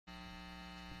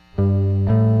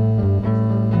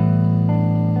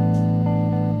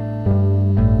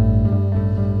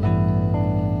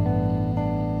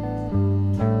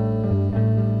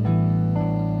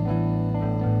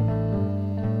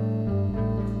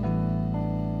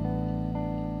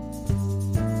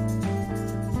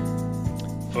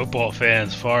Football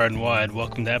fans far and wide,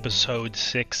 welcome to episode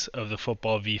 6 of the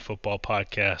Football v Football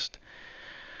podcast.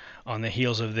 On the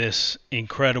heels of this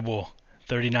incredible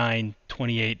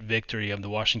 39-28 victory of the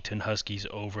Washington Huskies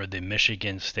over the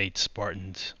Michigan State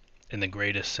Spartans in the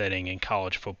greatest setting in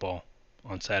college football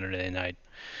on Saturday night.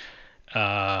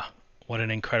 What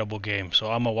an incredible game.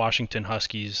 So I'm a Washington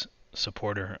Huskies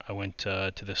supporter. I went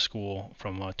to the school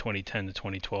from 2010 to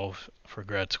 2012 for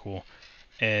grad school,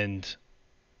 and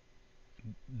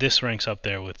this ranks up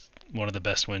there with one of the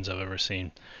best wins I've ever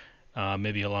seen.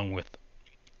 Maybe along with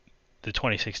the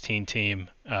 2016 team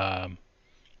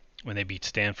when they beat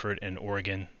Stanford and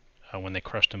Oregon when they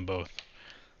crushed them both.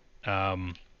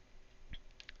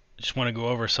 Just want to go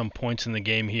over some points in the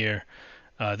game here.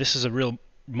 This is a real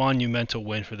monumental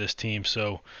win for this team.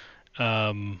 So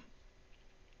I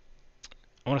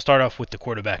want to start off with the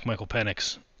quarterback, Michael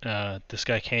Penix. This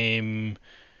guy came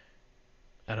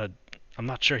I'm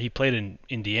not sure, he played in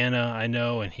Indiana, I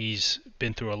know, and he's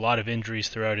been through a lot of injuries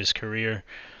throughout his career.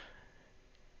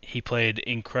 He played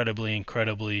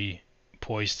incredibly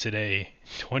poised today.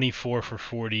 24 for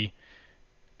 40,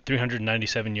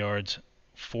 397 yards,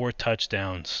 4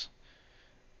 touchdowns.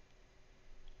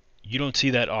 You don't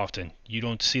see that often. You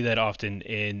don't see that often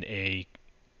in a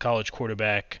college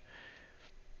quarterback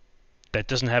that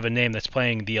doesn't have a name, that's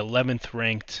playing the 11th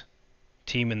ranked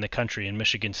team in the country in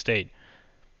Michigan State.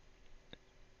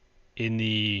 In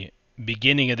the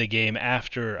beginning of the game,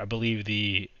 after I believe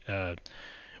the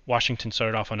Washington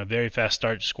started off on a very fast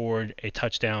start, scored a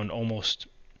touchdown almost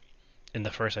in the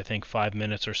first, I think, 5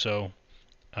 minutes or so,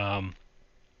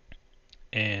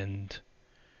 and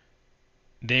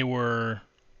they were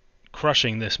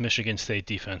crushing this Michigan State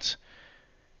defense.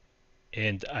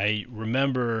 And I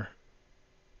remember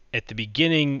at the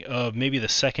beginning of maybe the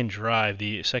second drive,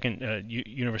 the second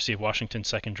University of Washington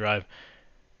second drive,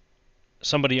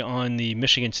 somebody on the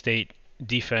Michigan State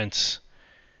defense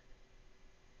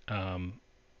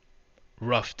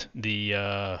roughed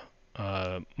the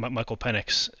Michael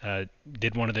Penix.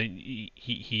 Did one of the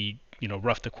he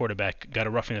roughed the quarterback, got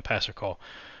a roughing the passer call,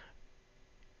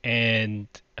 and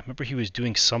I remember he was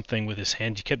doing something with his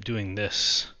hand. He kept doing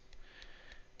this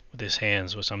with his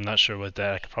hands, which I'm not sure what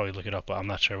that. I could probably look it up, but I'm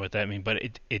not sure what that means. But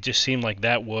it just seemed like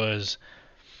that was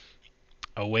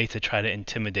a way to try to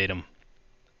intimidate him.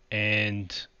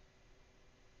 And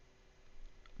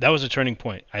that was a turning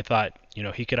point. I thought,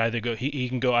 he could either go, he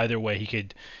can go either way. He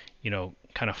could,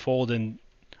 kind of fold in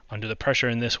under the pressure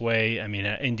in this way. I mean,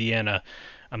 at Indiana,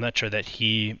 I'm not sure that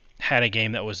he had a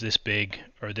game that was this big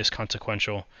or this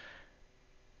consequential,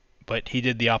 but he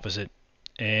did the opposite.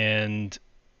 And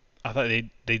I thought they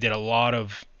did a lot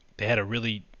of, they had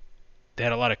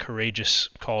a lot of courageous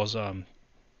calls.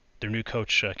 Their new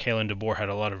coach, Kalen DeBoer, had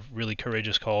a lot of really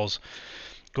courageous calls,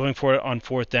 going for it on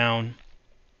fourth down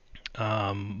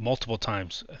multiple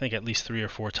times. I think at least 3 or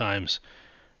 4 times.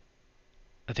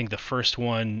 I think the first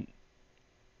one,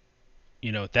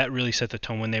 that really set the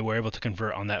tone when they were able to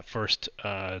convert on that first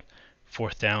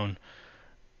fourth down.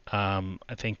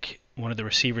 I think one of the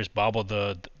receivers bobbled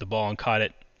the ball and caught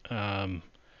it.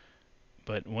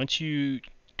 But once you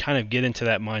kind of get into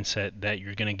that mindset that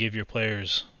you're going to give your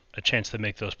players a chance to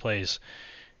make those plays,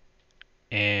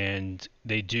 and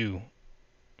they do,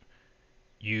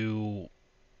 you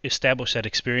establish that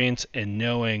experience and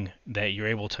knowing that you're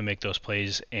able to make those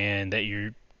plays and that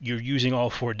you're using all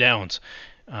 4 downs.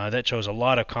 That shows a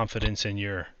lot of confidence in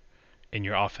your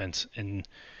offense. And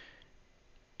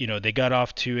they got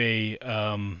off to it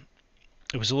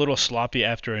was a little sloppy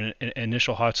after an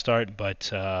initial hot start, but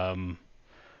there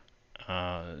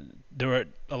were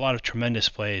a lot of tremendous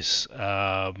plays.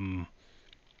 I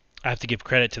have to give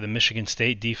credit to the Michigan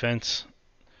State defense.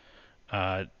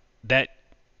 That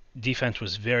defense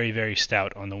was very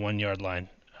stout on the 1-yard line.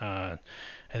 I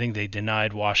think they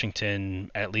denied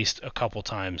Washington at least a couple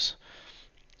times.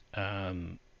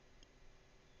 They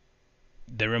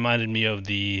reminded me of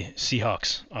the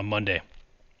Seahawks on Monday.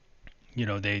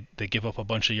 They give up a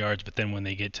bunch of yards, but then when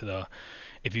they get to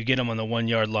if you get them on the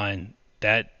 1-yard line,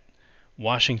 that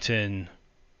Washington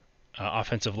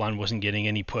offensive line wasn't getting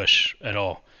any push at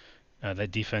all.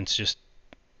 That defense just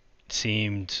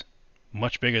seemed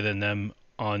much bigger than them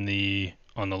on the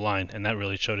line, and that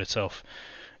really showed itself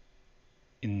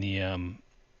in the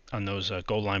on those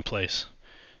goal line plays.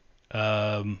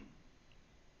 One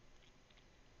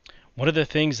of the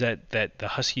things that the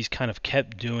Huskies kind of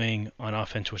kept doing on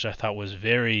offense, which I thought was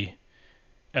very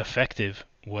effective,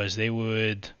 was they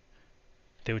would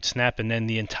snap, and then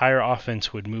the entire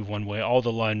offense would move one way, all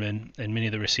the linemen and many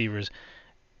of the receivers,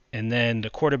 and then the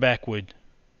quarterback would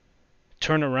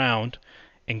turn around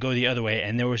and go the other way,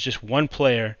 and there was just one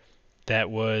player that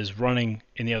was running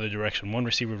in the other direction, one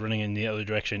receiver running in the other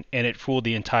direction, and it fooled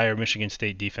the entire Michigan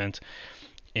State defense.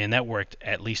 And that worked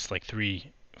at least like 3,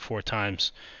 4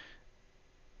 times.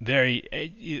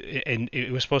 And it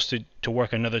was supposed to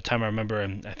work another time. I remember,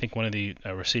 and I think one of the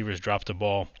receivers dropped the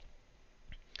ball.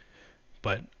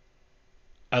 But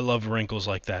I love wrinkles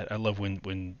like that. I love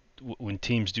when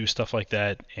teams do stuff like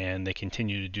that and they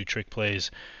continue to do trick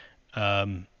plays.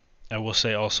 I will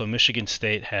say also, Michigan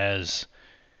State has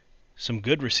some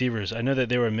good receivers. I know that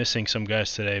they were missing some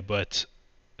guys today, but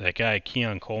that guy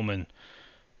Keon Coleman,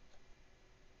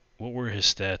 what were his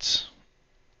stats?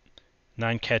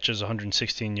 9 catches,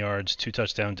 116 yards, 2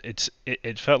 touchdowns.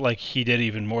 It felt like he did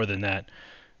even more than that.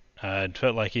 It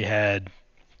felt like he had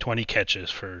 20 catches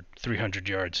for 300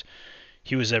 yards.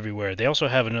 He was everywhere. They also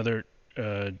have another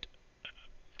a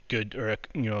good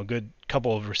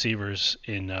couple of receivers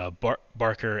in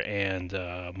Barker and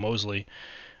Mosley,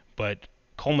 but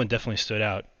Coleman definitely stood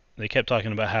out. They kept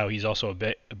talking about how he's also a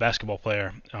basketball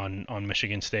player on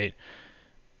Michigan State,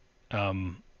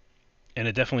 and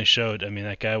it definitely showed. I mean,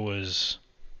 that guy was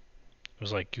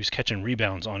like he was catching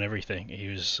rebounds on everything. He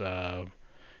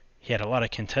had a lot of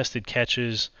contested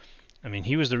catches. I mean,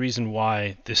 he was the reason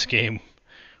why this game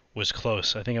was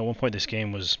close. I think at one point this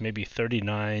game was maybe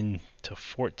 39-14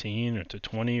 or to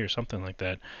 20 or something like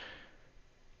that.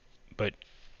 But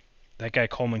that guy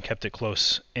Coleman kept it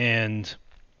close, and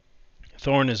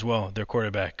Thorne as well, their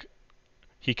quarterback.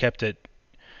 He kept it.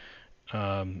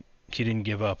 He didn't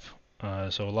give up.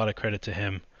 So a lot of credit to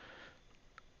him.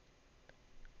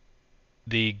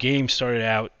 The game started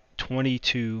out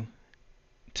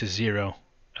 22-0.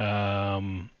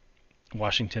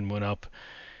 Washington went up,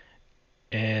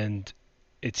 and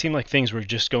it seemed like things were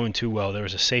just going too well. There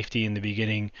was a safety in the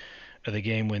beginning of the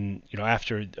game when,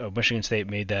 after Michigan State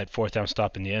made that fourth down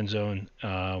stop in the end zone,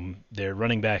 their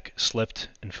running back slipped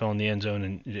and fell in the end zone,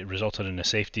 and it resulted in a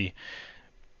safety.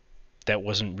 That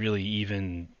wasn't really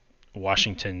even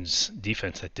Washington's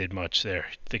defense that did much there.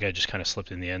 The guy just kind of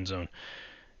slipped in the end zone,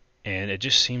 and it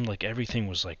just seemed like everything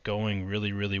was like going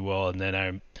really, really well. And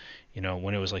then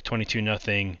when it was like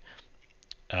 22-0,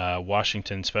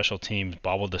 Washington special teams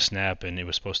bobbled the snap, and it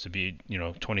was supposed to be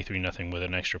 23-0 with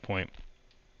an extra point.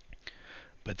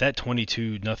 But that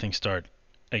 22-0 start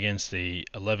against the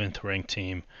 11th ranked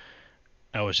team,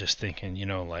 I was just thinking,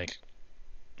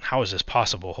 how is this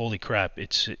possible? Holy crap!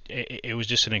 It was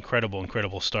just an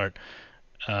incredible start,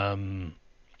 and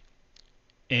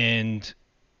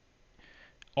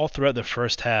all throughout the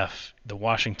first half, the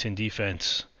Washington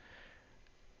defense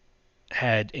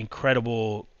had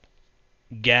incredible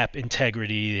gap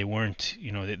integrity. They weren't,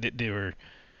 they were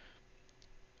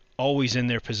always in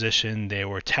their position. They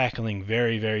were tackling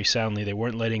very, very soundly. They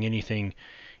weren't letting anything,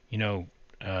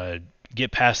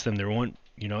 get past them. There weren't,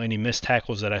 any missed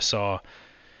tackles that I saw.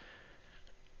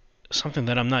 Something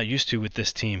that I'm not used to with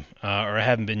this team, or I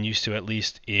haven't been used to at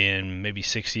least in maybe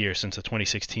 6 years since the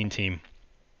 2016 team.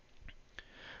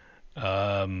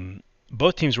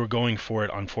 Both teams were going for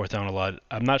it on fourth down a lot.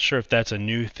 I'm not sure if that's a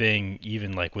new thing,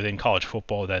 even like within college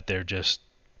football, that they're just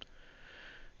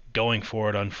going for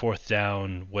it on fourth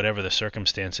down, whatever the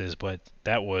circumstances. But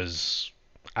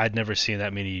I'd never seen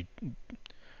that many,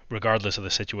 regardless of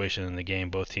the situation in the game.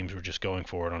 Both teams were just going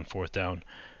for it on fourth down.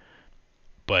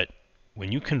 But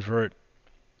when you convert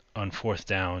on fourth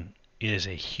down, it is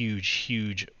a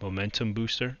huge momentum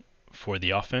booster for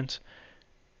the offense.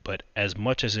 But as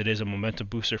much as it is a momentum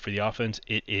booster for the offense,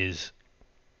 it is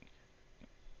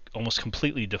almost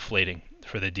completely deflating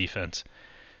for the defense.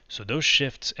 So those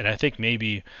shifts, and I think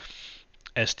maybe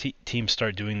as teams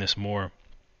start doing this more,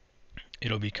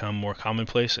 it'll become more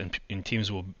commonplace, and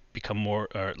teams will become more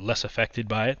or less affected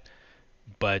by it.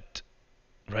 But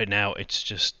right now, it's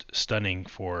just stunning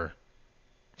for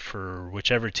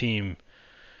whichever team.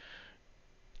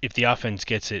 If the offense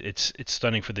gets it, it's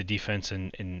stunning for the defense,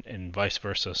 and vice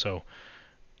versa. So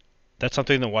that's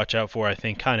something to watch out for, I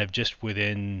think, kind of just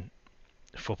within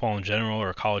football in general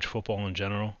or college football in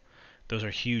general. Those are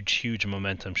huge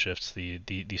momentum shifts,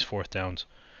 these fourth downs.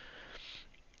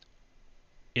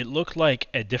 It looked like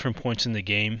at different points in the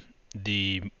game,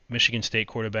 the Michigan State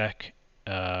quarterback,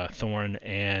 Thorne,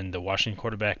 and the Washington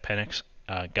quarterback, Penix,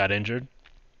 got injured.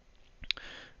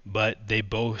 But they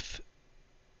both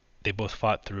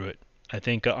fought through it. I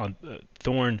think on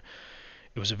Thorne,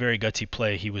 it was a very gutsy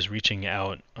play. He was reaching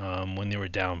out when they were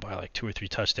down by like 2 or 3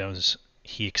 touchdowns.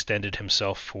 He extended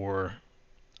himself for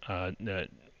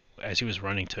as he was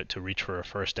running to reach for a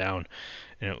first down,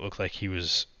 and it looked like he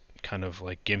was kind of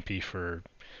like gimpy for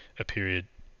a period.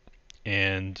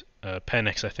 And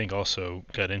Penix, I think, also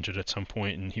got injured at some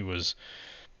point, and he was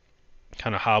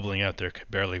kind of hobbling out there,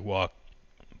 could barely walk.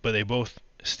 but they both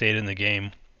stayed in the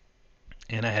game,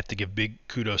 and I have to give big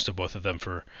kudos to both of them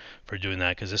for doing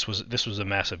that, because this was a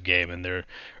massive game, and there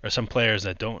are some players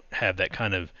that don't have that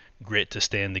kind of grit to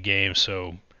stay in the game.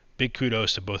 So big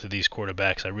kudos to both of these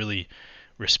quarterbacks. I really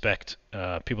respect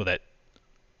people that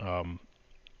um,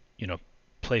 you know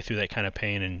play through that kind of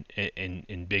pain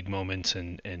in big moments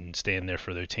and stand there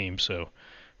for their team. So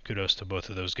kudos to both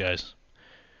of those guys.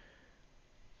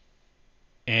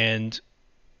 And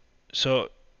so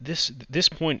this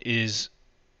point is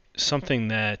something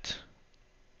that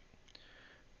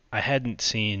I hadn't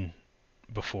seen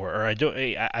before, or I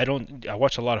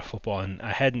watch a lot of football, and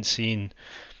I hadn't seen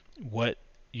what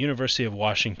University of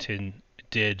Washington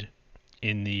did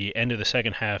in the end of the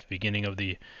second half, beginning of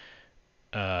the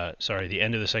the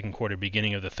end of the second quarter,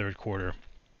 beginning of the third quarter,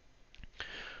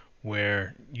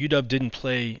 where UW didn't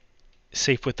play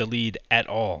safe with the lead at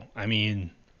all. I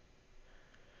mean,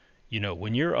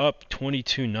 when you're up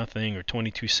 22 nothing or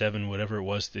 22-7, whatever it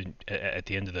was at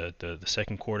the end of the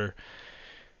second quarter,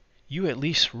 you at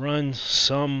least run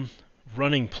some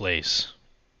running plays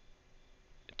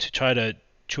to try to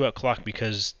chew out clock,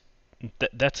 because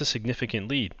that's a significant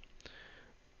lead.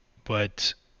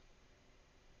 But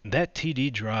that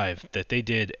TD drive that they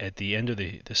did at the end of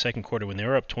the second quarter, when they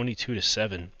were up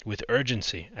 22-7 with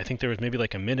urgency, I think there was maybe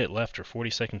like a minute left or 40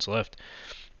 seconds left,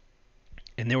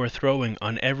 and they were throwing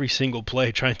on every single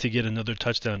play trying to get another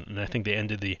touchdown, and I think they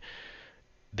ended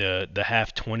the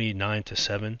half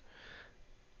 29-7.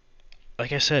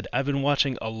 Like I said, I've been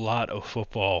watching a lot of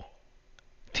football.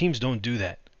 Teams don't do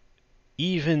that.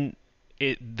 Even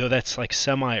though that's like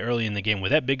semi early in the game,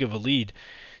 with that big of a lead,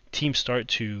 teams start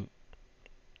to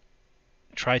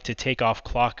try to take off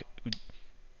clock,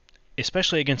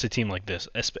 especially against a team like this.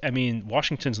 I mean,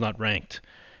 Washington's not ranked.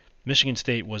 Michigan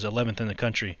State was 11th in the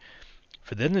country.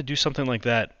 For them to do something like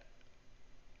that,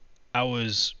 I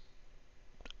was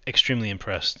extremely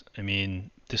impressed. I mean,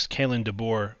 this Kalen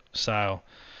DeBoer style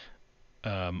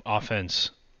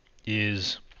offense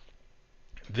is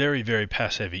very, very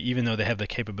pass heavy, even though they have the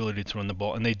capability to run the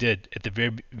ball, and they did at the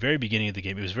very, very beginning of the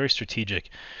game. It was very strategic.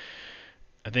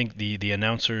 I think the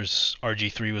announcers,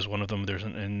 RG3 was one of them. There's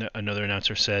another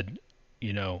announcer said,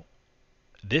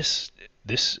 this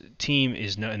team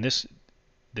is known, and this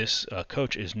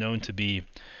coach is known to be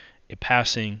a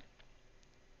passing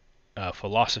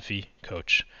philosophy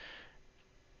coach,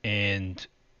 and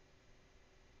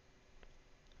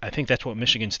I think that's what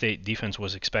Michigan State defense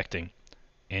was expecting.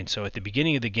 And so at the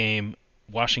beginning of the game,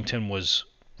 Washington was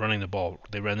running the ball.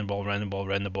 They ran the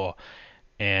ball,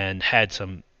 and had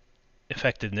some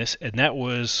effectiveness, and that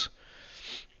was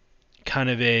kind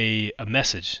of a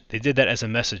message. They did that as a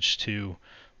message to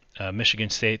Michigan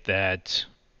State that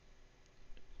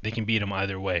they can beat them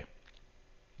either way.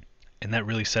 And that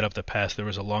really set up the pass. There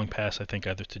was a long pass, I think,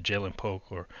 either to Jalen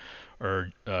Polk or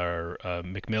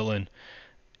McMillan.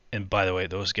 And by the way,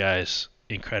 those guys,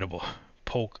 incredible.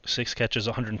 Polk, 6 catches,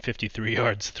 153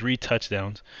 yards, 3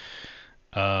 touchdowns.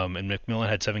 And McMillan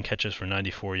had 7 catches for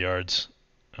 94 yards.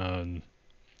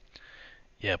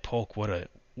 Yeah, Polk, what a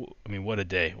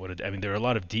day. I mean, there are a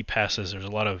lot of deep passes. There's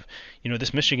a lot of,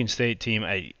 this Michigan State team.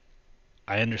 I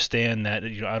understand that,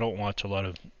 I don't watch a lot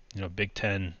of, Big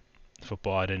Ten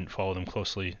football. I didn't follow them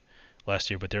closely last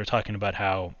year, but they were talking about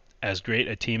how, as great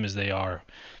a team as they are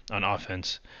on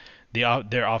offense,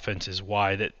 their offense is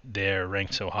why that they're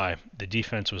ranked so high. The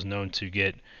defense was known to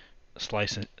get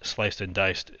sliced and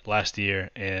diced last year,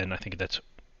 and I think that's,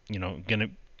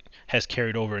 has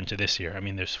carried over into this year. I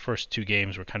mean, their first 2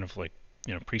 games were kind of like,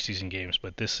 preseason games,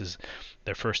 but this is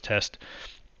their first test,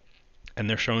 and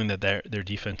they're showing that their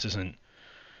defense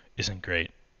isn't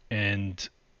great. And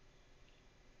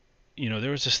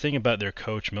there was this thing about their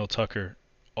coach, Mel Tucker.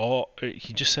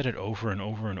 He just said it over and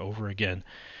over and over again.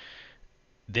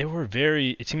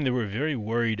 It seemed they were very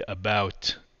worried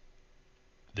about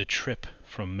the trip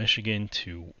from Michigan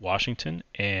to Washington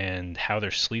and how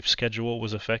their sleep schedule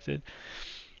was affected.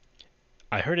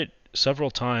 I heard it several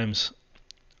times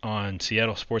on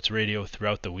Seattle sports radio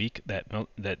throughout the week that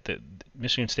the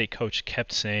Michigan State coach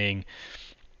kept saying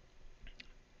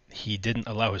he didn't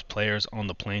allow his players on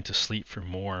the plane to sleep for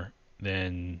more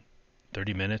than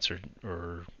 30 minutes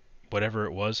or whatever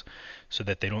it was, so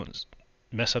that they don't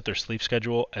mess up their sleep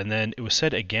schedule. And then it was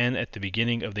said again at the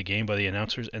beginning of the game by the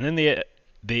announcers, and then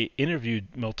they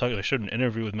interviewed Mel Tucker. They showed an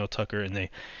interview with Mel Tucker, and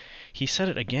he said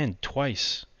it again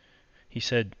twice. He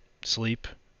said sleep,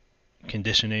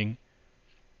 conditioning,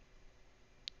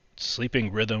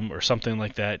 sleeping rhythm, or something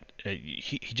like that.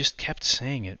 He just kept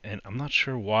saying it, and I'm not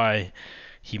sure why.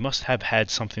 He must have had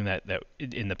something that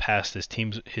in the past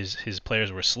his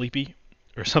players were sleepy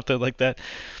or something like that.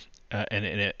 and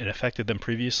it affected them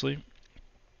previously.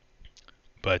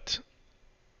 But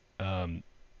I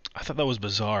thought that was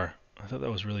bizarre. I thought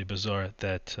that was really bizarre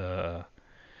that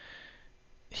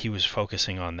he was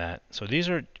focusing on that. So these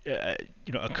are,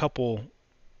 a couple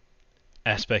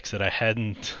aspects that I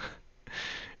hadn't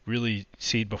really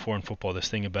seen before in football. This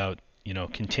thing about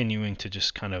continuing to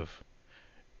just kind of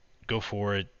go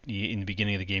for it in the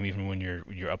beginning of the game, even when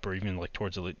you're up, or even like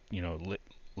towards the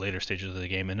later stages of the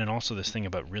game, and then also this thing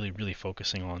about really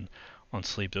focusing on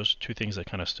sleep. Those are two things that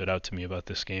kind of stood out to me about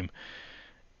this game.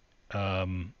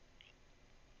 And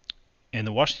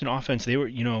the Washington offense, they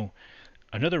were,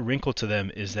 another wrinkle to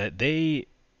them is that they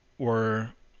were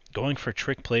going for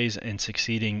trick plays and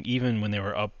succeeding even when they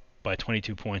were up by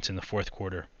 22 points in the fourth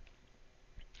quarter.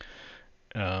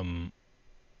 They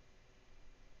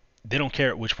don't care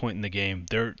at which point in the game.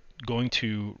 They're going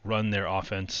to run their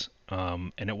offense.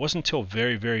 And it wasn't until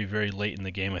very, very, very late in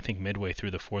the game, I think midway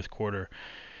through the fourth quarter,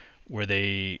 where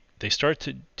they start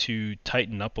to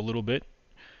tighten up a little bit.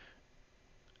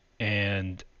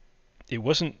 And it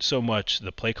wasn't so much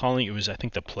the play calling, it was, I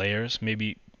think, the players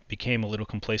maybe became a little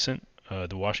complacent.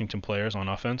 The Washington players on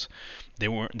offense, they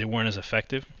weren't as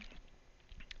effective,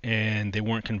 and they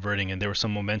weren't converting. And there was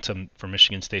some momentum for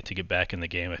Michigan State to get back in the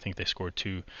game. I think they scored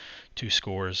two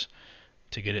scores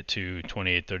to get it to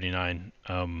 28-39.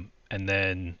 And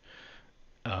then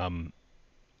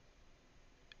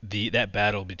that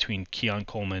battle between Keon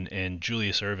Coleman and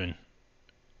Julius Ervin.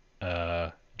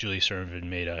 Julius Ervin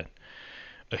made a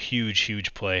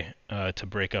huge play to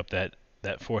break up that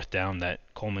fourth down that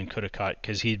Coleman could have caught,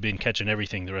 because he'd been catching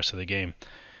everything the rest of the game.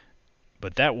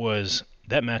 But that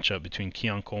matchup between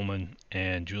Keon Coleman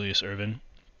and Julius Ervin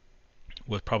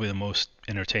was probably the most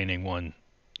entertaining one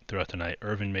throughout the night.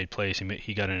 Ervin made plays.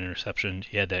 He got an interception.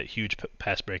 He had that huge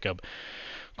pass breakup.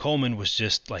 Coleman was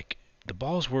just like, the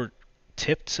balls were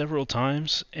tipped several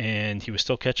times, and he was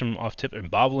still catching them off tip and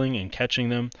bobbling and catching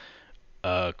them.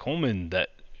 Coleman, that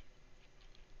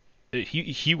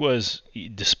he was,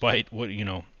 despite what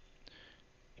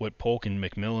Polk and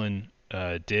McMillan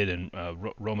did, and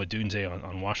Roma Dunze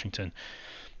on Washington,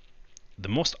 the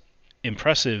most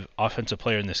impressive offensive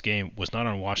player in this game was not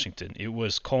on Washington. It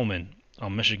was Coleman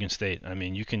on Michigan State. I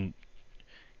mean, you can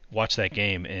watch that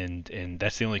game, and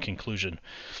that's the only conclusion.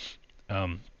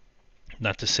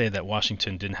 Not to say that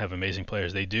Washington didn't have amazing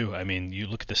players. They do. I mean, you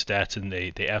look at the stats, and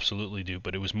they absolutely do,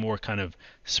 but it was more kind of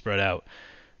spread out.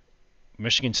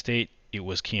 Michigan State, it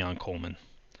was Keon Coleman.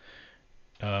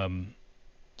 And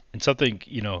something,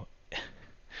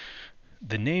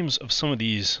 the names of some of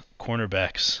these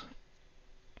cornerbacks,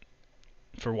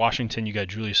 for Washington, you got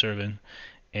Julius Ervin,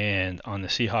 and on the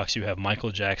Seahawks, you have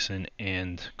Michael Jackson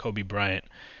and Kobe Bryant.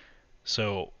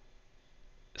 So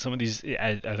some of these,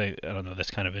 I don't know,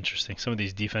 that's kind of interesting. Some of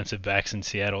these defensive backs in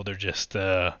Seattle, they're just,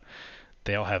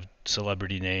 they all have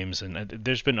celebrity names, and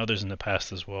there's been others in the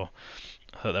past as well.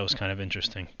 I thought that was kind of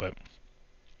interesting. But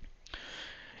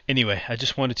anyway, I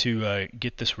just wanted to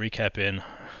get this recap in.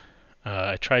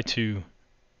 I tried to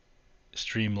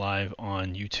stream live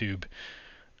on YouTube.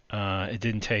 It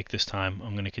didn't take this time.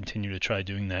 I'm going to continue to try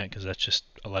doing that, because that's just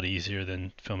a lot easier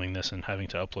than filming this and having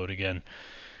to upload again.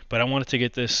 But I wanted to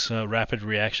get this rapid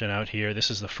reaction out here. This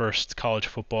is the first college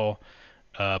football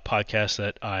podcast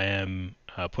that I am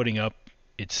putting up.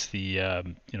 It's the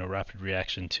rapid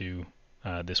reaction to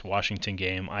this Washington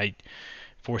game. I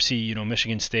foresee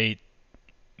Michigan State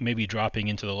maybe dropping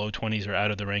into the low 20s or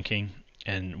out of the ranking,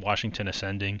 and Washington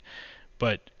ascending.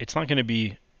 But it's not going to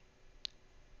be.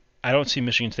 I don't see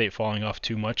Michigan State falling off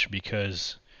too much,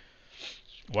 because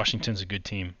Washington's a good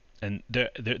team, and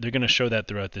they're going to show that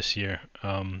throughout this year.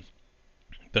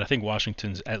 But I think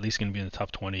Washington's at least going to be in the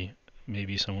top 20,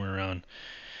 maybe somewhere around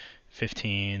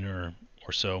 15 or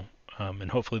so.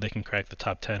 And hopefully they can crack the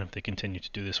top 10 if they continue to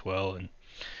do this well, and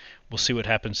we'll see what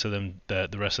happens to them the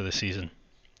rest of the season.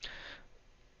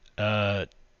 So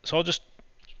I'll just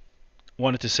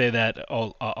wanted to say that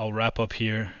I'll wrap up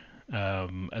here.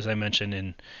 As I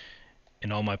mentioned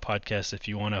in all my podcasts, if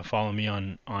you want to follow me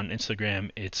on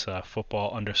Instagram, it's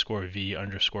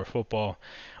football_v_football.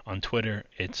 On Twitter,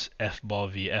 it's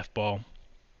fballvfball.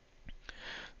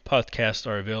 Podcasts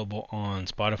are available on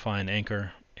Spotify and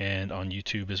Anchor, and on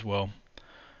YouTube as well.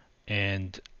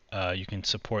 And you can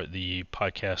support the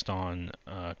podcast on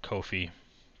Ko-fi,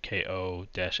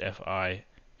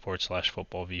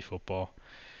 ko-fi/footballvfootball.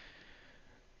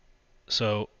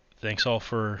 So thanks all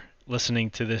for listening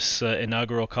to this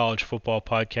inaugural college football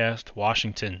podcast.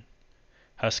 Washington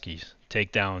Huskies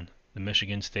take down the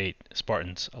Michigan State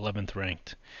Spartans, 11th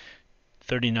ranked,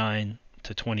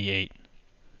 39-28.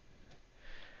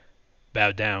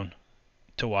 Bow down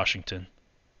to Washington.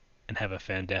 and have a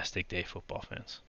fantastic day, football fans.